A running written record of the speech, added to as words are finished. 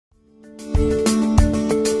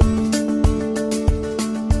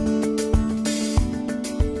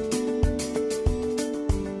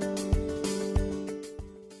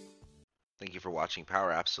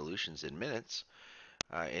Power App Solutions in minutes.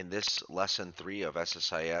 In this lesson 3 of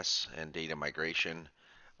SSIS and data migration,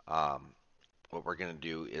 um, what we're going to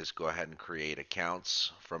do is go ahead and create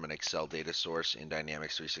accounts from an Excel data source in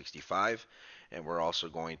Dynamics 365, and we're also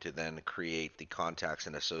going to then create the contacts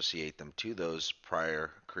and associate them to those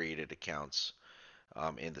prior created accounts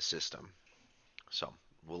in the system. So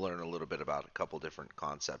we'll learn a little bit about a couple different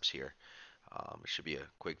concepts here. It should be a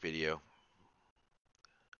quick video.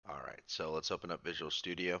 All right, so let's open up Visual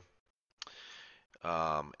Studio.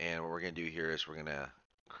 And what we're going to do here is we're going to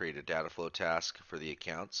create a data flow task for the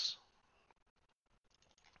accounts.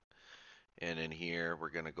 And in here, we're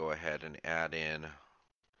going to go ahead and add in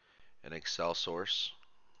an Excel source.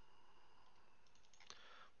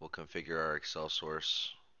 We'll configure our Excel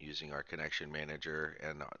source using our connection manager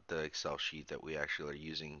and the Excel sheet that we actually are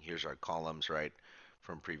using. Here's our columns, right,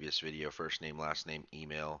 from previous video: first name, last name,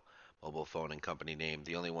 email, mobile phone, and company name.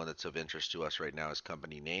 The only one that's of interest to us right now is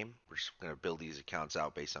company name. We're just going to build these accounts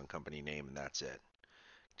out based on company name, and that's it.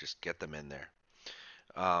 Just get them in there.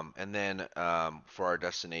 And then for our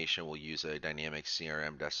destination, we'll use a dynamic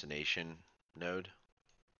CRM destination node.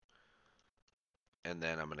 And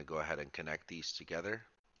then I'm going to go ahead and connect these together.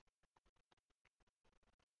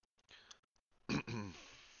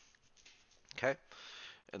 Okay.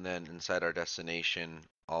 And then inside our destination,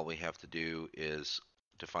 all we have to do is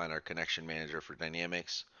define our connection manager for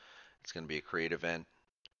Dynamics. It's going to be a create event,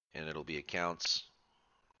 and it'll be accounts.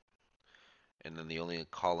 And then the only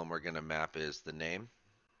column we're going to map is the name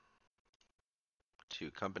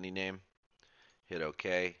to company name. Hit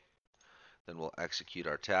OK. Then we'll execute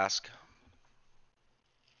our task.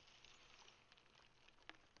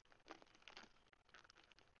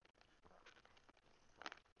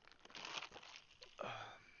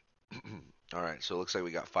 All right, so it looks like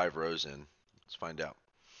we got 5 rows in. Let's find out.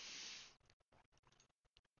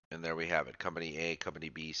 And there we have it, company A, company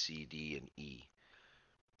B, C, D, and E.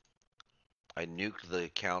 I nuked the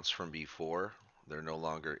accounts from before. They're no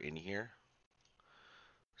longer in here.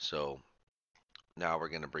 So now we're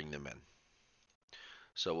going to bring them in.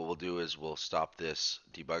 So what we'll do is we'll stop this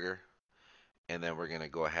debugger, and then we're going to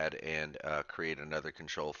go ahead and create another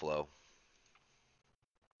control flow.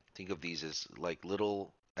 Think of these as like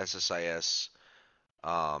little SSIS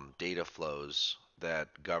data flows that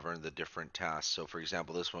govern the different tasks. So for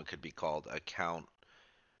example, this one could be called account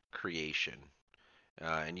creation.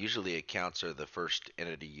 And usually accounts are the first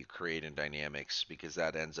entity you create in Dynamics because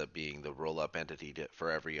that ends up being the roll-up entity for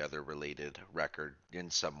every other related record in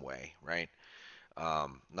some way, right?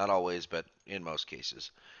 Not always, but in most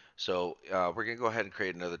cases. So we're going to go ahead and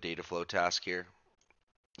create another data flow task here.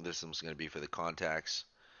 This one's going to be for the contacts.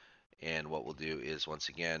 And what we'll do is, once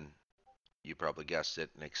again, you probably guessed it,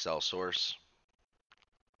 an Excel source.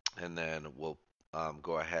 And then we'll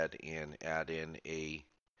go ahead and add in a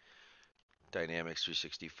Dynamics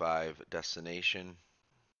 365 destination.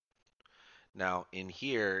 Now in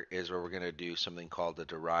here is where we're going to do something called the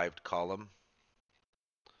derived column.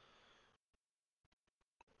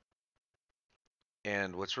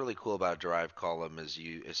 And what's really cool about derived column is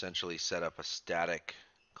you essentially set up a static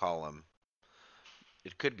column.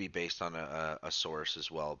 It could be based on a source as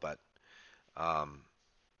well, but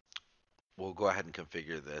we'll go ahead and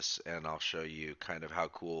configure this, and I'll show you kind of how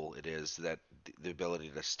cool it is that the ability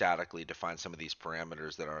to statically define some of these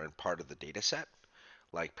parameters that are in part of the data set,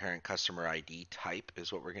 like parent customer ID type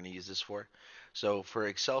is what we're going to use this for. So for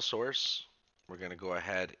Excel source, we're going to go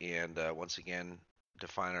ahead and once again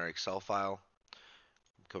define our Excel file,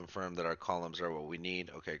 confirm that our columns are what we need.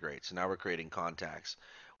 Okay, great. So now we're creating contacts.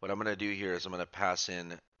 What I'm going to do here is I'm going to pass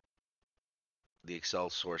in the Excel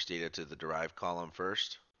source data to the derived column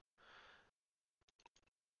first.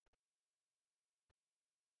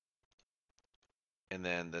 And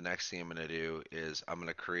then the next thing I'm going to do is I'm going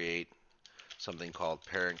to create something called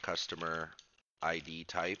parent customer ID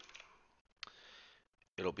type.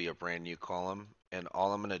 It'll be a brand new column, and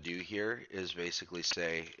all I'm going to do here is basically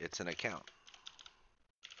say it's an account.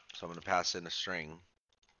 So I'm going to pass in a string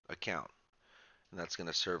account, and that's going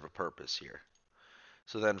to serve a purpose here.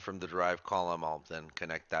 So then from the derived column, I'll then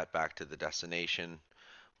connect that back to the destination.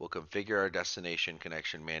 We'll configure our destination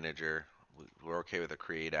connection manager. We're okay with a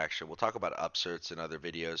create action. We'll talk about upserts in other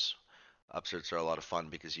videos. Upserts are a lot of fun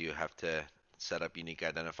because you have to set up unique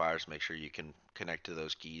identifiers, make sure you can connect to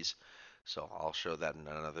those keys. So I'll show that in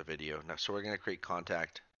another video. Now, so we're going to create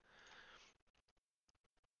contact.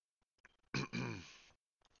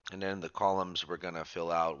 And then the columns we're going to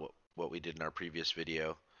fill out what we did in our previous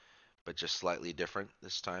video, but just slightly different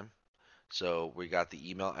this time. So we got the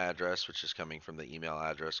email address, which is coming from the email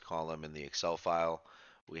address column in the Excel file.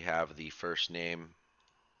 We have the first name,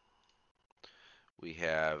 We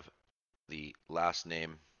have the last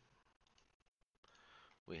name.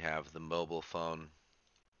 We have the mobile phone.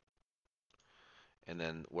 And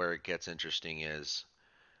then where it gets interesting is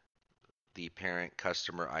the parent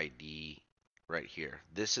customer ID right here.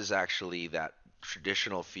 This is actually that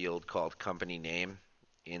traditional field called company name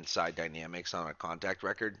inside Dynamics on a contact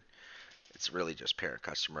record. It's really just parent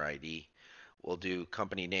customer ID. We'll do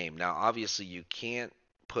company name. Now, obviously, you can't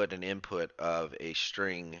put an input of a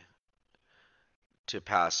string to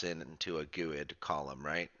pass in into a GUID column,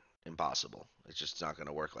 right? Impossible. It's just not going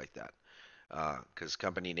to work like that. Because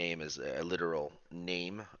company name is a literal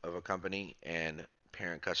name of a company, and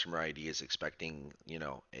parent customer ID is expecting,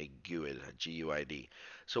 a GUID, a GUID.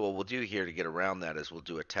 So what we'll do here to get around that is we'll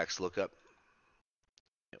do a text lookup.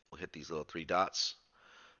 We'll hit these little three dots,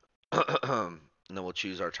 and then we'll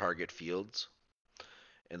choose our target fields.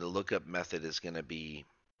 And the lookup method is going to be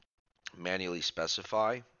manually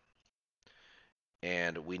specify,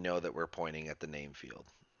 and we know that we're pointing at the name field.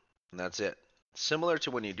 And that's it. Similar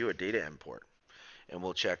to when you do a data import, and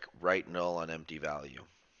we'll check write null on empty value.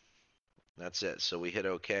 That's it. So we hit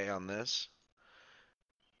OK on this,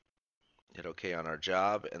 hit OK on our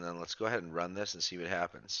job, and then let's go ahead and run this and see what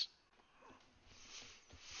happens.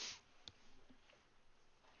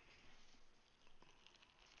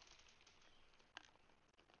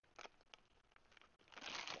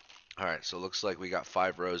 All right, so it looks like we got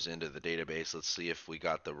 5 rows into the database. Let's see if we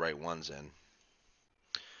got the right ones in.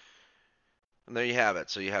 And there you have it.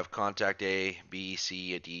 So you have contact A, B,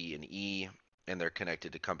 C, D, and E, and they're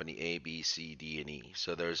connected to company A, B, C, D, and E.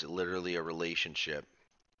 So there's literally a relationship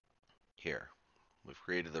here. We've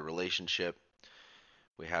created the relationship.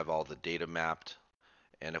 We have all the data mapped.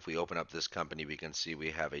 And if we open up this company, we can see we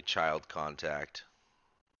have a child contact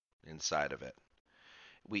inside of it.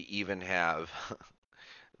 We even have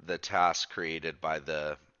the task created by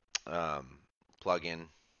the plugin.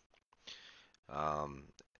 Um,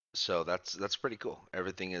 so that's pretty cool.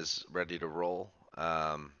 Everything is ready to roll.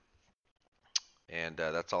 And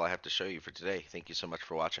that's all I have to show you for today. Thank you so much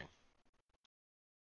for watching.